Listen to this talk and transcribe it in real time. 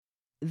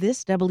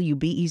This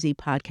WBEZ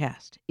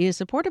podcast is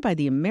supported by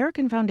the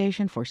American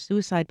Foundation for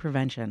Suicide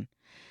Prevention.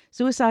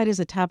 Suicide is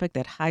a topic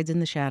that hides in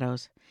the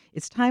shadows.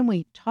 It's time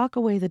we talk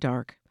away the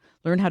dark,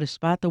 learn how to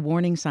spot the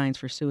warning signs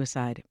for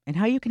suicide, and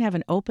how you can have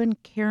an open,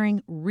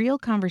 caring, real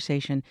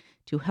conversation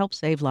to help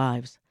save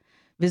lives.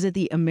 Visit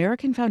the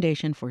American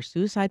Foundation for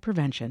Suicide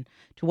Prevention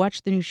to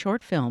watch the new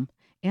short film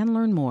and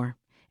learn more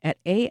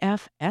at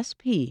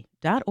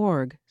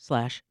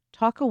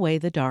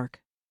afsp.org/talkawaythedark.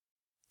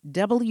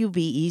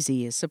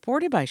 WBEZ is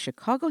supported by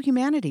Chicago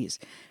Humanities,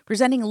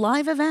 presenting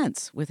live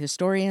events with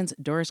historians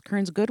Doris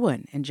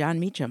Kearns-Goodwin and John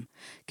Meacham,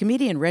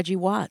 comedian Reggie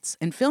Watts,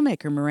 and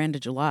filmmaker Miranda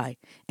July,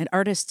 and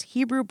artists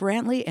Hebrew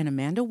Brantley and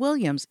Amanda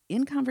Williams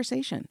in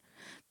conversation.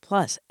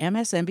 Plus,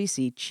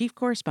 MSNBC chief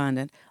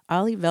correspondent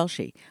Ali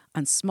Velshi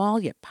on small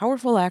yet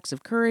powerful acts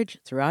of courage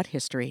throughout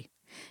history.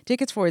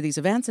 Tickets for these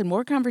events and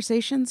more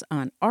conversations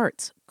on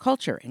arts,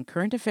 culture, and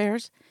current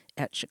affairs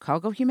at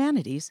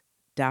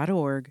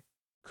chicagohumanities.org.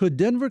 Could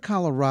Denver,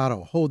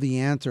 Colorado hold the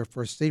answer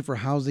for safer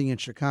housing in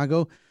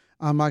Chicago?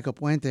 I'm Michael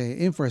Puente,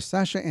 in for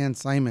Sasha Ann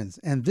Simons,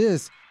 and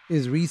this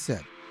is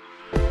Reset.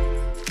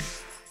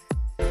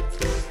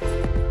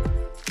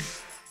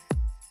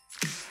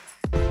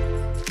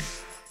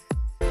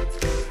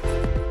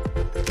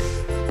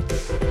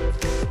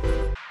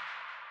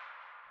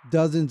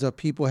 Dozens of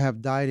people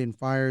have died in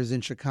fires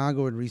in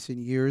Chicago in recent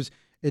years.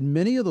 In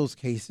many of those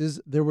cases,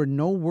 there were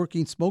no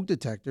working smoke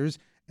detectors,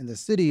 and the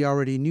city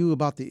already knew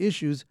about the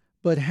issues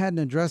but hadn't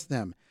addressed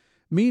them.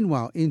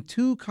 Meanwhile, in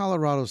 2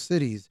 Colorado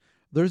cities,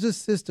 there's a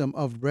system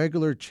of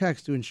regular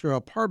checks to ensure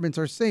apartments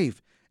are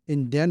safe.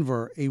 In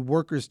Denver, a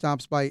worker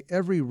stops by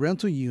every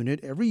rental unit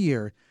every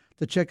year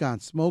to check on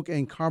smoke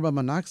and carbon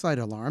monoxide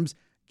alarms,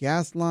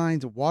 gas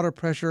lines, water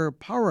pressure,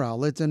 power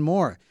outlets, and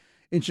more.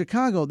 In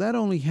Chicago, that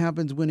only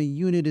happens when a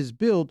unit is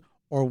built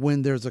or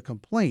when there's a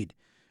complaint.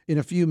 In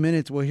a few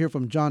minutes, we'll hear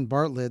from John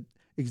Bartlett,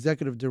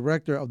 Executive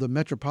Director of the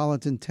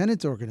Metropolitan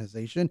Tenants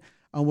Organization,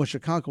 on what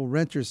Chicago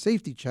renter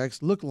safety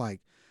checks look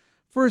like.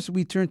 First,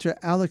 we turn to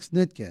Alex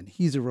Nitkin.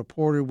 He's a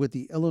reporter with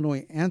the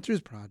Illinois Answers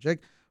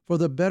Project for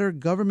the Better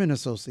Government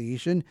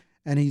Association,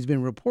 and he's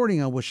been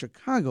reporting on what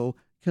Chicago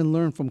can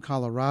learn from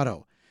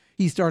Colorado.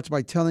 He starts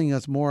by telling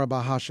us more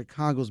about how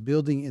Chicago's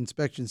building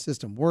inspection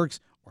system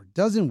works or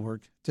doesn't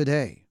work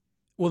today.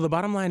 Well, the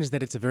bottom line is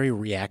that it's a very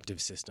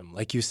reactive system.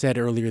 Like you said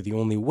earlier, the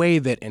only way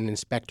that an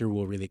inspector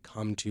will really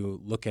come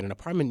to look at an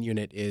apartment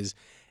unit is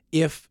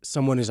if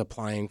someone is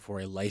applying for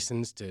a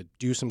license to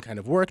do some kind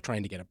of work,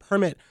 trying to get a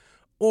permit,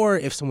 or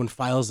if someone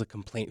files a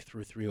complaint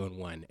through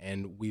 311.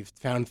 And we've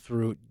found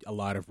through a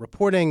lot of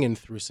reporting and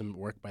through some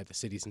work by the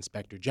city's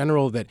inspector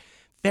general that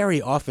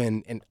very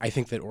often, and I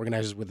think that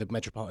organizers with the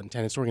Metropolitan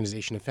Tenants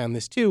Organization have found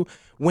this too,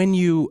 when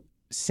you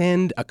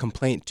send a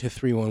complaint to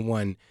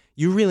 311,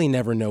 you really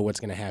never know what's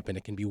going to happen.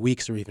 It can be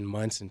weeks or even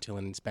months until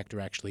an inspector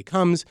actually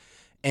comes.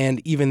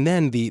 And even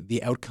then,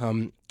 the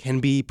outcome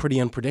can be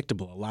pretty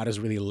unpredictable. A lot is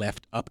really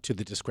left up to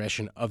the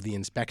discretion of the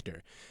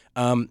inspector.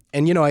 I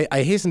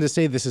hasten to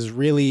say this is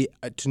really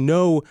to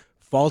no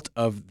fault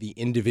of the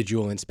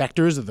individual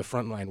inspectors, of the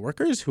frontline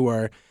workers,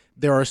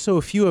 there are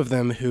so few of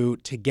them who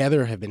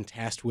together have been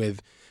tasked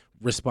with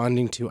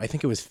responding to, I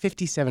think it was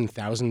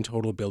 57,000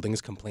 total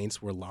buildings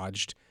complaints were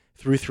lodged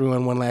through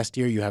 311 last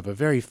year. You have a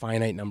very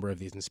finite number of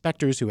these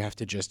inspectors who have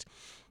to just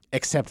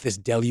accept this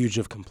deluge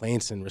of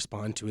complaints and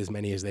respond to as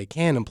many as they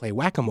can and play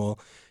whack-a-mole.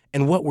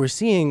 And what we're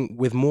seeing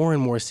with more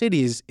and more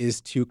cities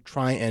is to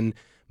try and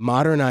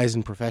modernize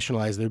and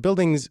professionalize their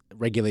buildings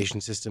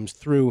regulation systems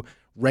through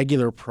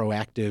regular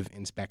proactive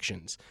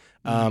inspections.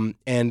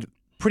 And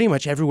pretty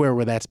much everywhere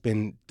where that's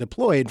been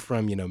deployed,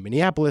 from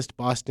Minneapolis,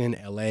 Boston,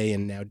 LA,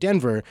 and now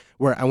Denver,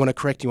 where I want to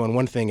correct you on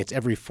one thing, it's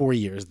every 4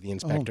 years the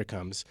inspector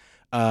comes,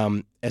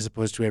 as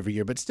opposed to every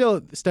year. But still,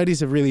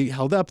 studies have really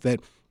held up that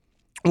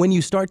when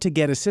you start to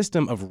get a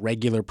system of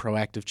regular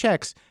proactive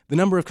checks, the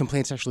number of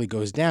complaints actually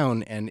goes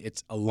down, and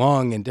it's a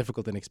long and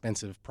difficult and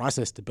expensive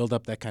process to build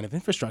up that kind of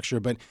infrastructure.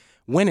 But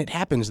when it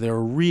happens, there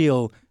are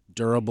real,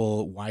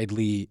 durable,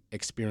 widely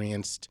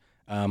experienced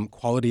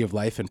quality of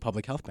life and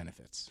public health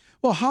benefits.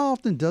 Well, how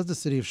often does the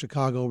city of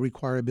Chicago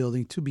require a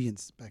building to be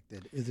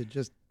inspected? Is it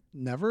just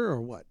never, or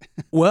what?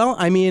 Well,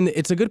 I mean,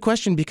 it's a good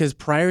question, because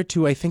prior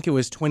to, I think it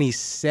was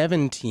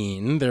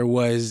 2017, there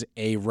was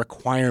a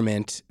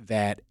requirement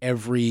that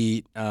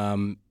every,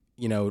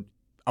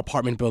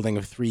 apartment building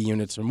of 3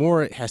 units or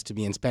more has to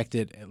be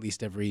inspected at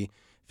least every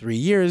 3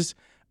 years,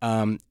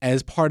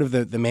 as part of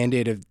the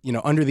mandate of,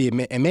 under the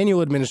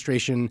Emanuel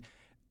administration,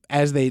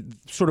 as they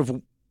sort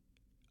of,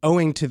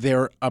 owing to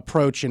their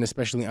approach, and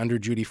especially under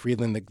Judy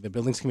Friedland, the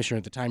buildings commissioner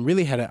at the time,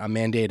 really had a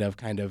mandate of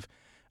kind of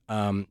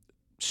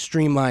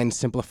streamline,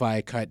 simplify,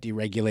 cut,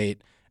 deregulate.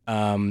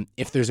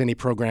 If there's any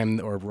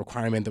program or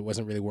requirement that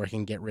wasn't really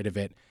working, get rid of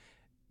it.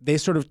 They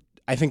sort of,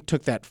 I think,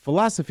 took that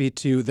philosophy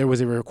to, there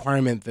was a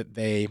requirement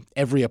that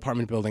every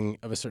apartment building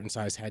of a certain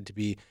size had to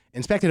be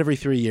inspected every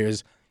 3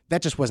 years.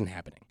 That just wasn't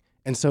happening.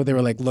 And so they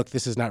were like, look,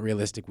 this is not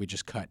realistic. We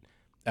just cut.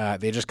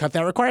 They just cut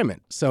that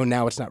requirement. So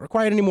now it's not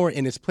required anymore.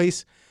 In its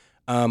place,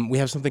 We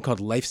have something called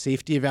life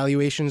safety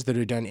evaluations that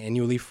are done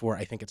annually for,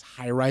 I think it's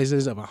high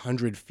rises of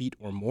 100 feet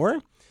or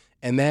more.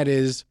 And that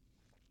is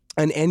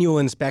an annual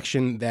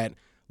inspection that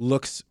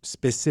looks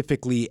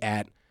specifically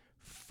at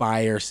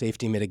fire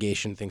safety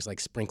mitigation, things like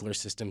sprinkler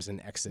systems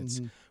and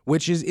exits,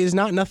 which is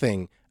not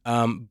nothing.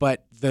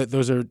 But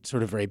those are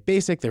sort of very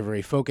basic. They're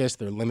very focused.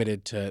 They're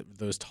limited to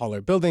those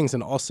taller buildings.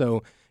 And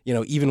also,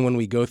 even when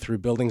we go through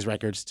buildings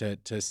records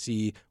to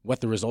see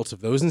what the results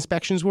of those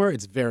inspections were,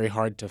 it's very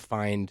hard to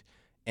find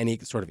any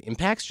sort of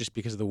impacts just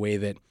because of the way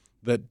that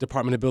the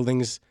Department of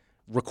Buildings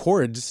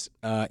records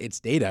its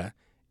data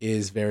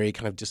is very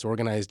kind of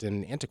disorganized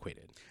and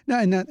antiquated. Now,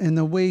 and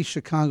the way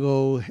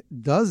Chicago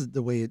does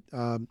the way it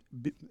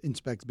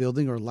inspects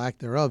building or lack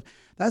thereof,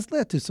 that's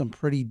led to some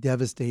pretty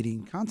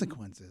devastating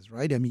consequences,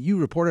 right? I mean, you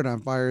reported on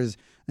fires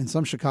in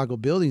some Chicago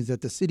buildings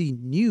that the city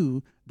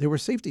knew there were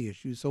safety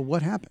issues. So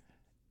what happened?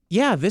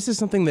 Yeah, this is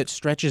something that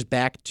stretches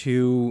back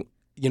to,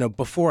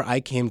 before I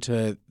came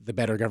to the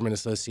Better Government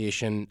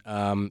Association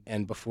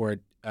and before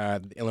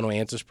the Illinois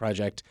Answers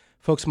Project.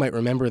 Folks might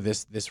remember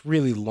this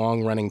really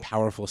long-running,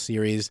 powerful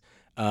series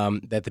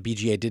that the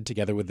BGA did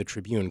together with the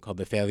Tribune called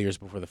The Failures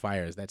Before the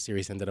Fires. That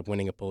series ended up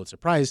winning a Pulitzer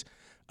Prize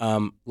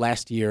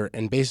last year.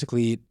 And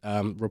basically,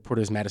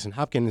 reporters Madison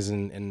Hopkins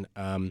and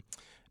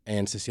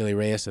Cecilia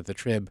Reyes at the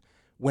Trib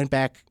went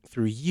back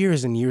through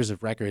years and years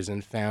of records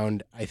and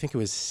found, I think it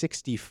was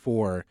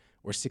 64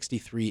 or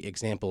 63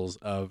 examples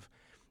of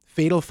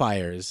fatal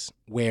fires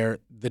where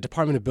the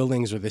Department of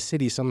Buildings or the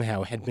city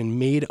somehow had been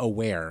made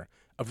aware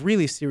of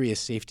really serious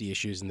safety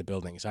issues in the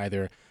buildings,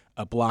 either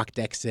a blocked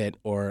exit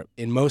or,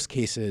 in most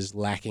cases,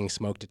 lacking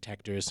smoke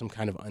detectors, some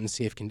kind of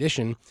unsafe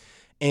condition.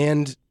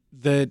 And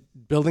the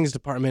buildings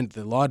department,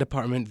 the law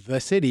department,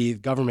 the city,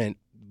 government,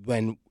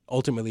 when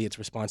ultimately it's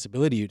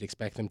responsibility, you'd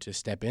expect them to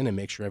step in and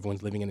make sure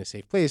everyone's living in a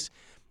safe place.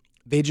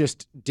 They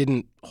just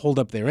didn't hold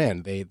up their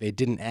end. They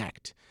didn't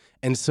act.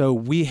 And so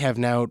we have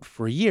now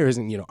for years,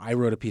 and I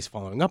wrote a piece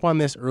following up on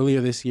this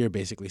earlier this year,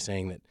 basically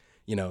saying that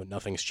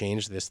nothing's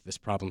changed. This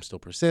problem still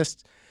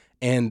persists.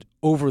 And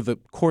over the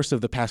course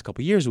of the past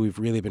couple of years, we've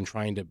really been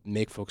trying to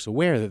make folks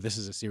aware that this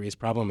is a serious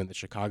problem and that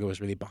Chicago is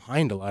really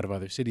behind a lot of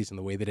other cities in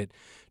the way that it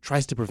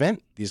tries to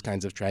prevent these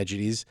kinds of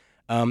tragedies.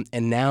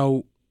 And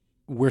now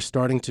we're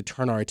starting to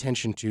turn our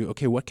attention to,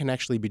 okay, what can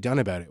actually be done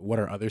about it? What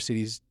are other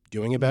cities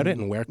doing about it?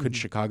 And where could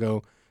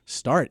Chicago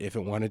start if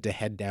it wanted to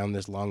head down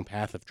this long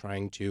path of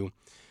trying to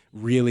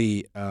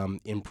really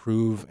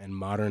improve and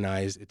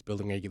modernize its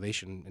building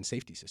regulation and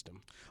safety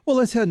system? Well,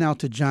 let's head now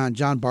to John.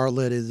 John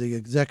Bartlett is the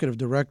executive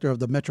director of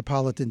the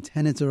Metropolitan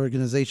Tenants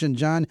Organization.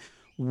 John,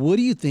 what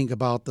do you think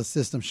about the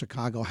system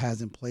Chicago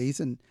has in place,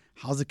 and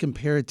how's it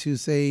compared to,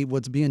 say,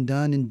 what's being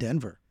done in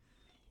Denver?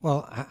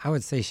 Well, I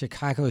would say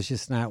Chicago is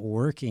just not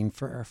working.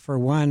 For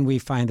one, we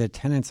find that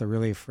tenants are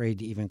really afraid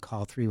to even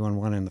call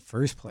 311 in the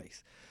first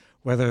place.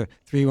 Whether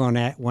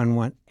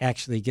 311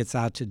 actually gets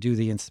out to do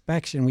the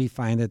inspection, we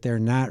find that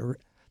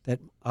that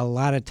a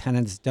lot of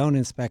tenants don't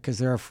inspect because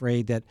they're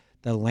afraid that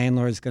the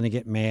landlord is going to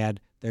get mad,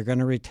 they're going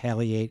to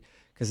retaliate,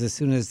 because as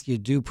soon as you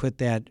do put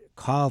that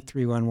call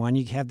 311,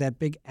 you have that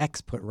big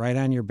X put right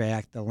on your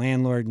back. The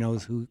landlord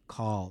knows who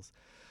calls.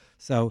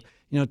 So,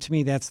 to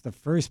me, that's the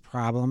first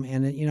problem.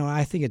 And,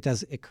 I think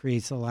it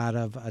creates a lot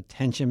of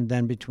tension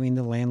then between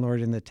the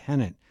landlord and the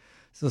tenant.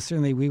 So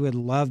certainly we would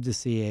love to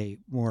see a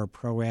more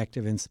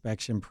proactive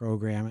inspection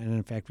program. And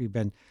in fact, we've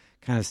been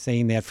kind of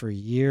saying that for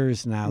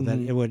years now,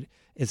 that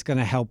it's going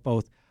to help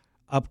both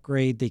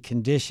upgrade the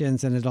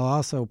conditions, and it'll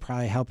also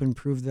probably help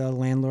improve the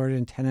landlord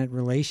and tenant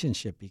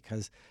relationship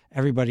because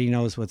everybody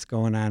knows what's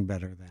going on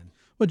better then.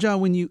 Well,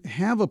 John, when you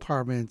have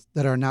apartments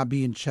that are not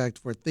being checked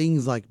for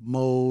things like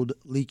mold,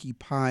 leaky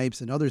pipes,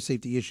 and other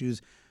safety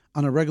issues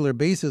on a regular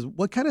basis,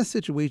 what kind of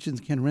situations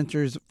can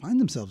renters find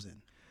themselves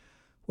in?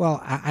 Well,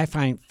 I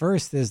find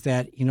first is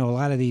that, a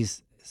lot of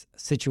these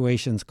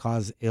situations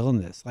cause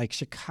illness. Like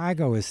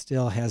Chicago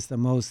still has the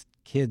most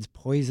kids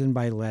poisoned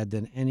by lead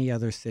than any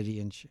other city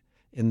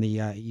in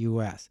the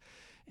U.S.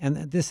 And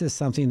this is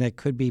something that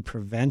could be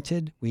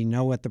prevented. We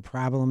know what the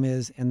problem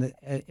is, and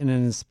in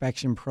an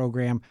inspection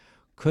program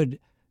could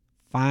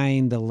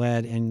find the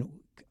lead and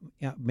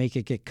make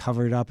it get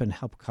covered up and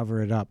help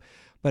cover it up.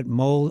 But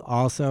mold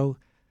also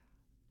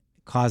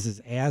causes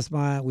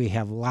asthma. We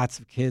have lots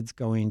of kids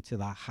going to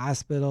the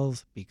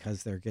hospitals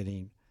because they're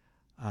getting,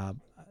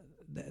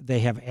 they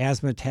have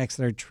asthma attacks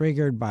that are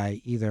triggered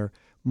by either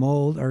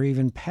mold or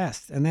even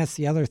pests. And that's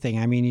the other thing.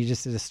 I mean, you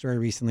just did a story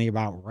recently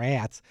about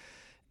rats.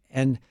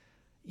 And,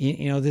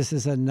 this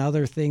is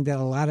another thing that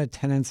a lot of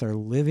tenants are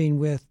living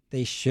with.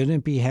 They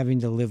shouldn't be having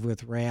to live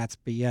with rats,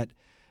 but yet,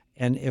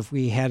 and if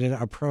we had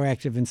a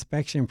proactive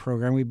inspection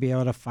program, we'd be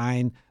able to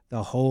find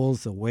the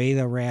holes, the way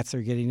the rats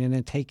are getting in,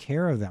 and take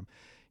care of them.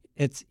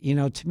 It's,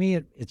 to me,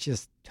 it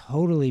just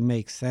totally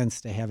makes sense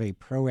to have a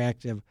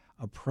proactive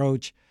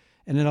approach.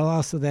 And it'll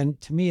also then,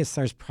 to me, it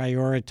starts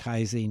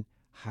prioritizing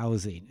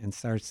housing and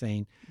starts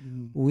saying,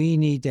 we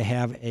need to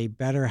have a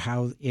better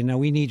house.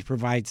 We need to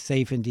provide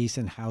safe and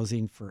decent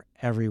housing for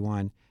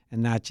everyone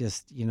and not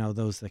just,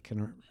 those that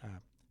can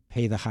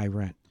pay the high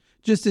rent.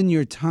 Just in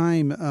your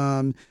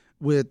time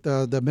with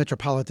the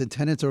Metropolitan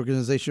Tenants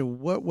Organization,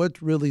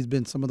 what really has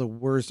been some of the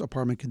worst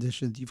apartment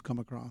conditions you've come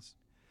across?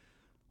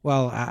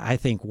 Well, I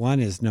think one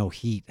is no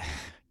heat.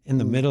 In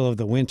the middle of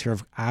the winter,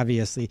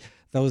 obviously,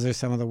 those are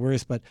some of the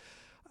worst. But,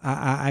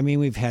 I mean,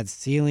 we've had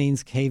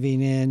ceilings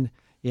caving in.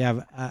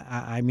 Yeah,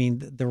 I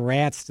mean, the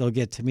rats still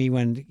get to me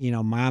when,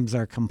 moms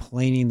are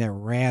complaining that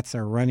rats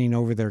are running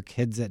over their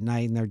kids at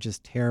night and they're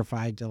just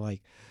terrified to,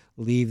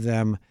 leave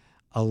them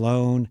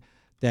alone,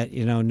 that,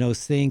 no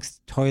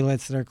sinks,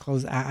 toilets that are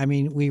closed. I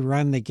mean, we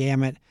run the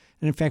gamut.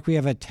 And, in fact, we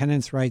have a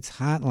tenants' rights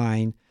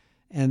hotline,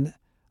 and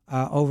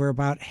over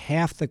about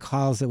half the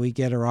calls that we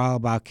get are all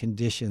about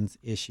conditions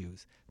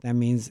issues. That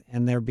means,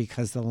 and they're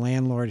because the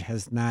landlord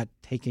has not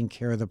taken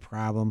care of the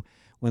problem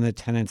when the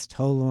tenants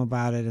told them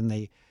about it, and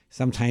they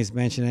sometimes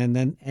mention it, and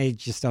then they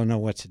just don't know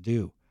what to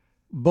do.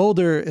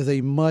 Boulder is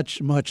a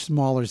much, much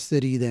smaller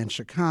city than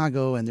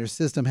Chicago, and their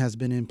system has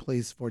been in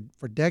place for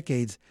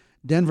decades.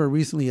 Denver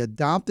recently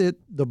adopted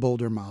the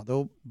Boulder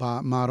model,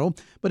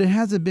 but it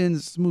hasn't been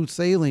smooth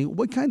sailing.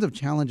 What kinds of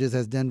challenges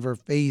has Denver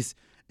faced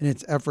in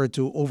its effort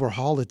to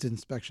overhaul its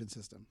inspection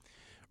system?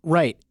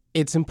 Right.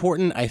 It's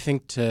important, I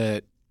think,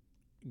 to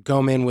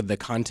go in with the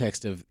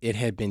context of it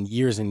had been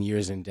years and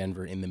years in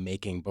Denver in the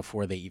making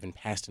before they even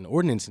passed an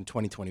ordinance in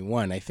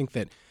 2021. I think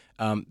that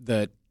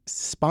the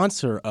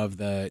sponsor of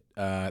the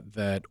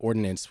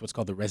ordinance, what's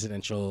called the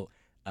Residential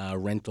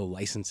Rental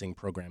Licensing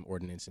Program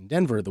Ordinance in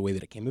Denver, the way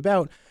that it came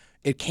about,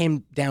 it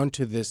came down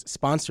to this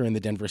sponsor in the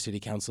Denver City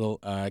Council,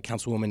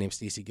 Councilwoman named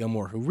Stacey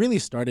Gilmore, who really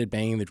started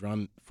banging the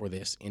drum for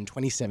this in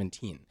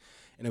 2017.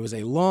 And it was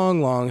a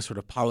long, long sort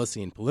of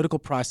policy and political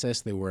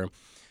process. They were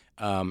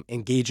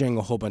engaging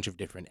a whole bunch of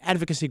different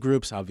advocacy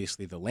groups.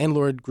 Obviously, the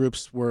landlord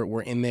groups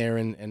were in there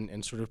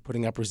and sort of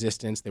putting up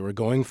resistance. They were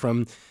going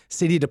from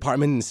city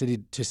department and city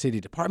to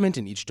city department,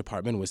 and each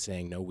department was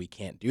saying, no, we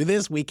can't do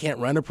this. We can't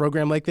run a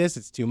program like this.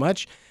 It's too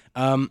much.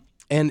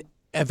 And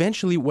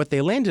eventually what they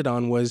landed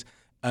on was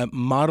a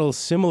model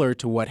similar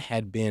to what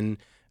had been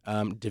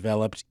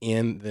developed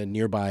in the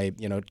nearby,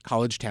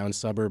 college town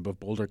suburb of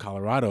Boulder,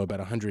 Colorado, about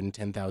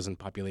 110,000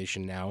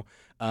 population now,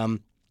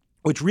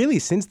 which really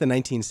since the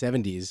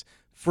 1970s,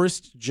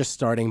 first just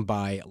starting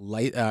by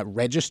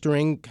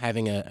registering,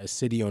 having a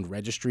city-owned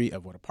registry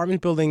of what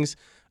apartment buildings,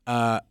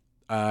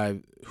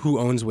 who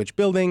owns which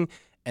building,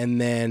 and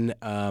then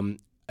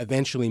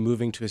eventually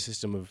moving to a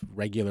system of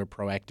regular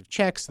proactive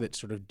checks that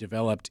sort of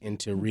developed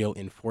into real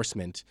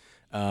enforcement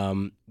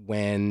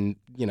when,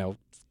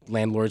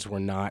 landlords were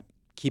not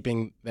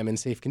keeping them in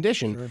safe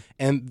condition. Sure.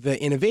 And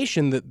the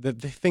innovation,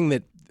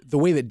 the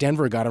way that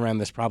Denver got around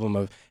this problem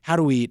of how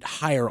do we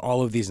hire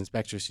all of these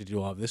inspectors to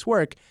do all of this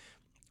work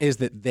is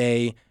that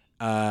they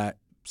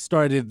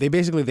outsourced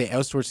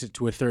it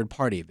to a third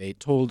party. They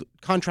told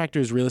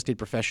contractors, real estate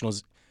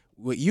professionals,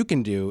 what you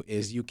can do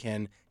is you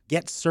can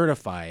get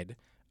certified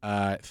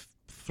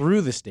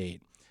through the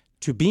state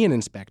to be an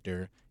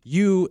inspector.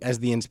 You, as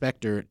the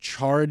inspector,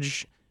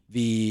 charge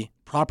the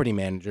property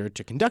manager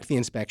to conduct the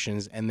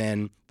inspections, and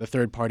then the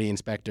third-party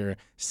inspector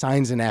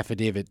signs an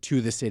affidavit to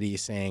the city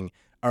saying,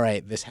 all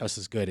right, this house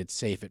is good, it's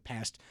safe, it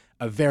passed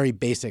a very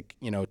basic,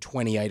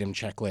 20-item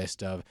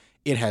checklist of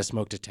it has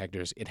smoke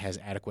detectors, it has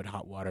adequate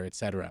hot water, et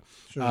cetera.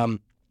 Sure.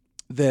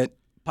 The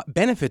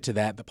benefit to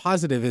that, the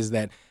positive, is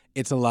that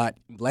it's a lot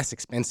less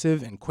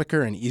expensive and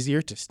quicker and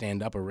easier to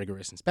stand up a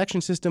rigorous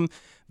inspection system.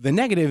 The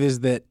negative is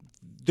that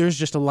there's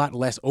just a lot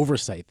less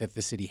oversight that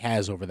the city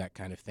has over that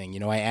kind of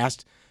thing. I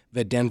asked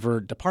the Denver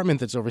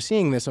department that's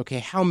overseeing this, okay,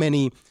 how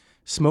many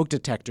smoke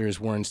detectors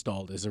were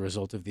installed as a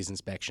result of these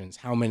inspections?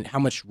 How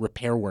much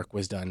repair work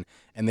was done?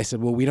 And they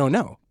said, well, we don't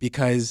know,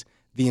 because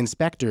the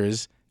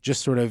inspectors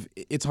just sort of,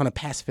 it's on a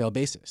pass-fail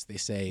basis. They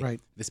say, right,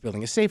 this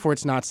building is safe or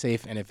it's not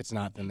safe, and if it's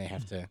not, then they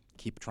have to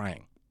keep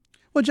trying.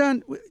 Well,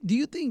 John, do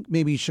you think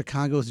maybe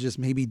Chicago is just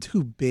maybe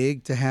too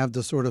big to have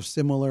the sort of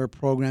similar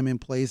program in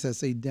place as,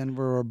 say,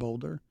 Denver or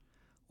Boulder?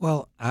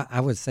 Well,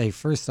 I would say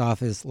first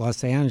off is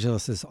Los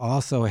Angeles has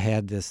also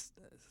had this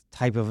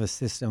type of a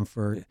system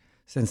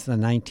since the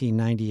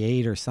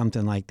 1998 or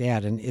something like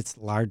that, and it's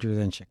larger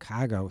than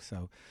Chicago.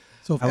 So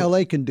if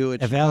LA can do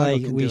it, if Chicago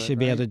LA, we should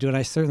be able to do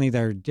it. Certainly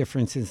there are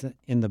differences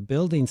in the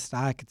building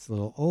stock. It's a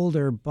little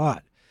older,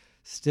 but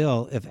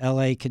still, if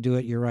LA could do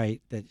it, you're right,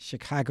 that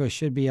Chicago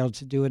should be able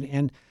to do it.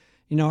 And,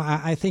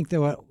 I think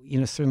that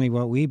certainly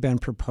what we've been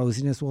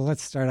proposing is, well,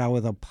 let's start out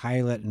with a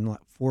pilot in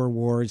 4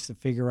 wards to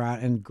figure out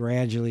and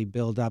gradually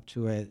build up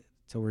to it.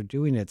 So we're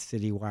doing it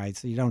citywide.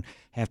 So you don't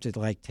have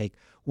to take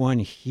one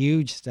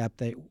huge step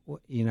that,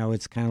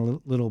 it's kind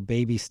of little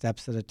baby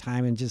steps at a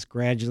time, and just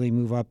gradually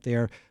move up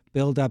there,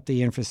 build up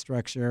the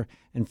infrastructure,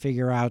 and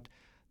figure out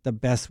the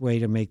best way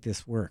to make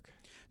this work.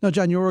 Now,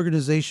 John, your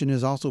organization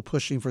is also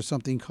pushing for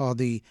something called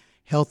the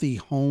Healthy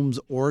Homes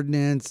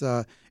Ordinance.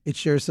 It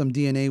shares some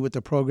DNA with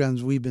the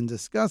programs we've been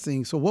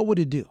discussing. So what would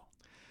it do?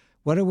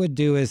 What it would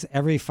do is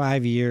every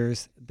 5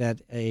 years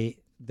that a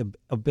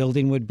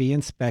building would be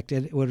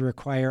inspected, it would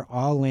require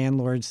all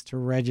landlords to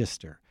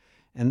register.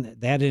 And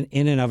that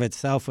in and of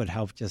itself would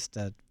help just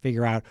to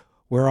figure out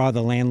where all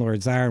the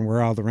landlords are and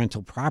where all the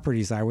rental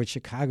properties are, which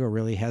Chicago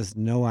really has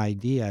no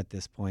idea at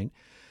this point.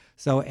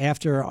 So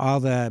after all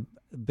the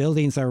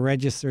buildings are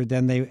registered,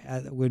 then they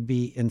would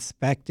be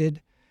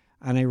inspected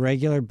on a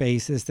regular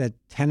basis, that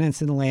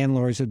tenants and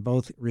landlords would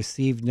both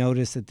receive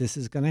notice that this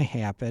is going to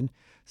happen.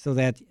 So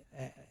that,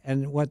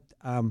 and what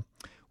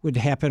would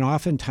happen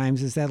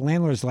oftentimes is that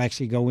landlords will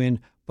actually go in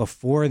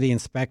before the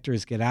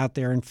inspectors get out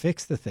there and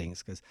fix the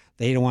things, because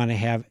they don't want to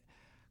have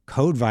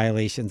code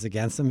violations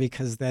against them,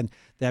 because then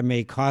that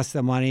may cost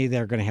them money.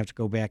 They're going to have to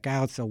go back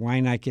out. So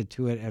why not get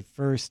to it at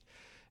first?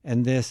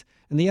 And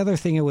the other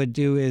thing it would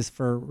do is,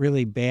 for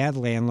really bad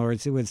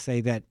landlords, it would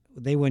say that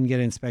they wouldn't get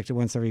inspected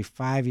once every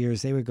 5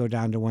 years. They would go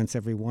down to once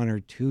every 1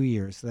 or 2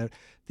 years. So that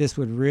this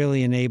would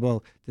really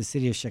enable the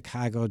city of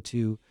Chicago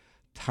to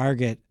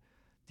target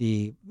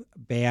the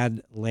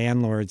bad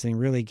landlords and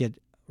really get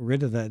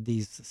rid of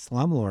these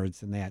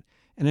slumlords and that.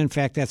 And in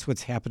fact, that's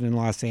what's happened in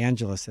Los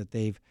Angeles, that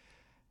they've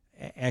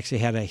actually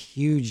had a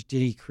huge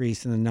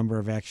decrease in the number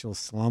of actual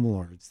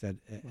slumlords that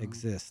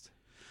exist.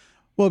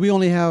 Well, we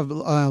only have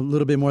a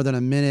little bit more than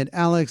a minute.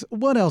 Alex,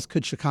 what else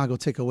could Chicago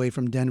take away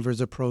from Denver's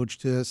approach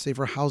to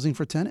safer housing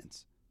for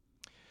tenants?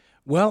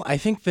 Well, I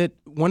think that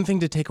one thing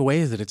to take away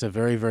is that it's a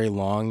very, very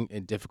long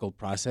and difficult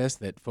process,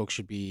 that folks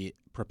should be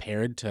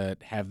prepared to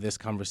have this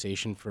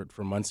conversation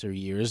for months or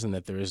years, and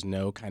that there is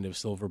no kind of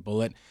silver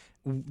bullet.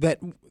 That,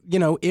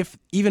 if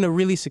even a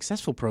really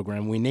successful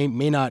program, we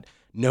may not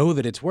know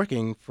that it's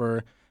working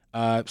for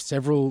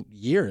several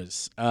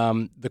years.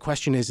 The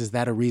question is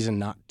that a reason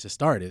not to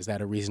start? Is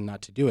that a reason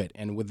not to do it?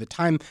 And with the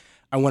time,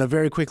 I want to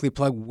very quickly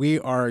plug, we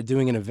are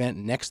doing an event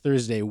next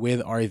Thursday with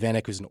Ari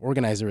Vanek, who's an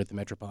organizer at the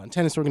Metropolitan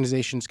Tenants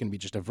Organization. It's going to be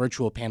just a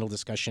virtual panel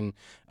discussion.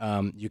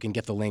 You can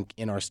get the link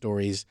in our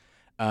stories.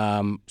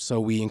 So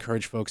we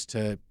encourage folks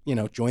to,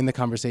 join the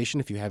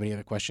conversation. If you have any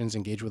other questions,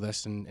 engage with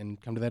us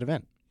and come to that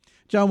event.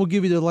 John, we'll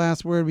give you the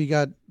last word. We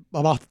got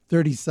about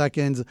 30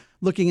 seconds.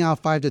 Looking out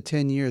 5 to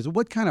 10 years,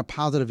 what kind of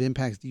positive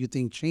impacts do you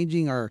think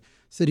changing our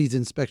city's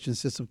inspection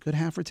system could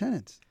have for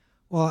tenants?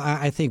 Well,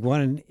 I think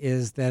one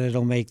is that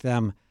it'll make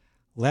them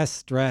less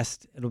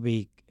stressed. It'll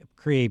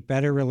create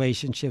better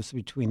relationships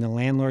between the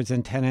landlords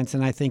and tenants,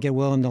 and I think it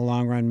will, in the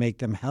long run, make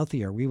them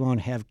healthier. We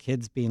won't have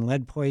kids being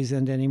lead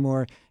poisoned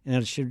anymore, and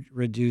it should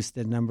reduce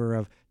the number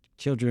of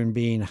children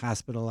being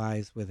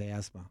hospitalized with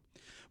asthma.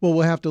 Well,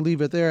 we'll have to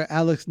leave it there.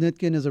 Alex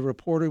Nitkin is a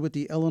reporter with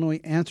the Illinois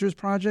Answers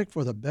Project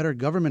for the Better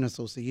Government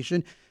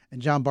Association,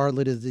 and John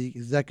Bartlett is the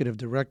executive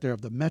director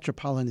of the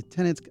Metropolitan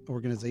Tenants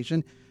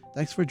Organization.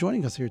 Thanks for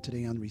joining us here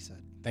today on Reset.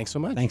 Thanks so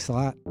much. Thanks a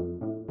lot.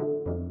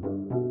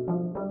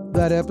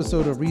 That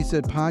episode of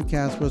Reset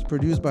Podcast was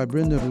produced by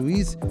Brenda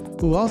Ruiz,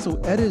 who also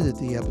edited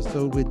the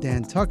episode with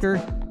Dan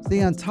Tucker.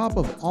 Stay on top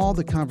of all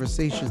the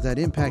conversations that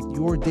impact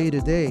your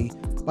day-to-day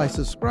by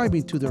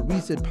subscribing to the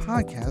Reset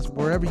Podcast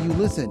wherever you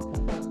listen.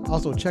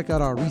 Also, check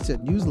out our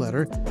Reset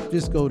newsletter.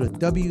 Just go to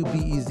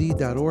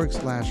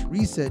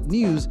wbez.org/Reset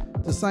News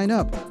to sign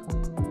up.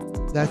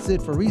 That's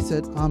it for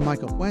Reset. I'm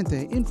Michael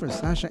Puente, in for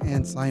Sasha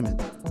Ann Simon.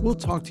 We'll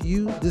talk to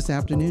you this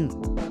afternoon.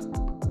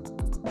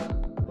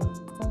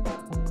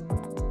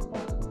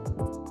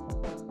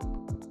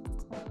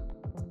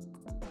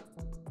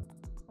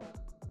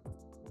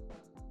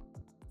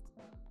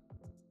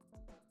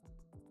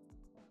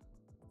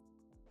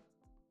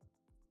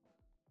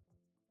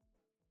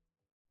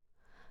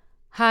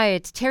 Hi,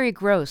 it's Terry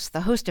Gross,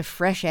 the host of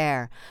Fresh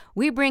Air.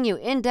 We bring you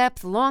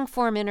in-depth,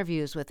 long-form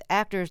interviews with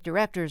actors,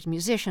 directors,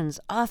 musicians,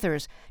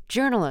 authors,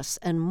 journalists,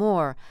 and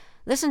more.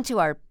 Listen to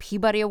our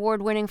Peabody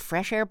Award-winning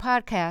Fresh Air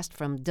podcast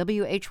from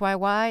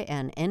WHYY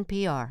and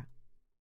NPR.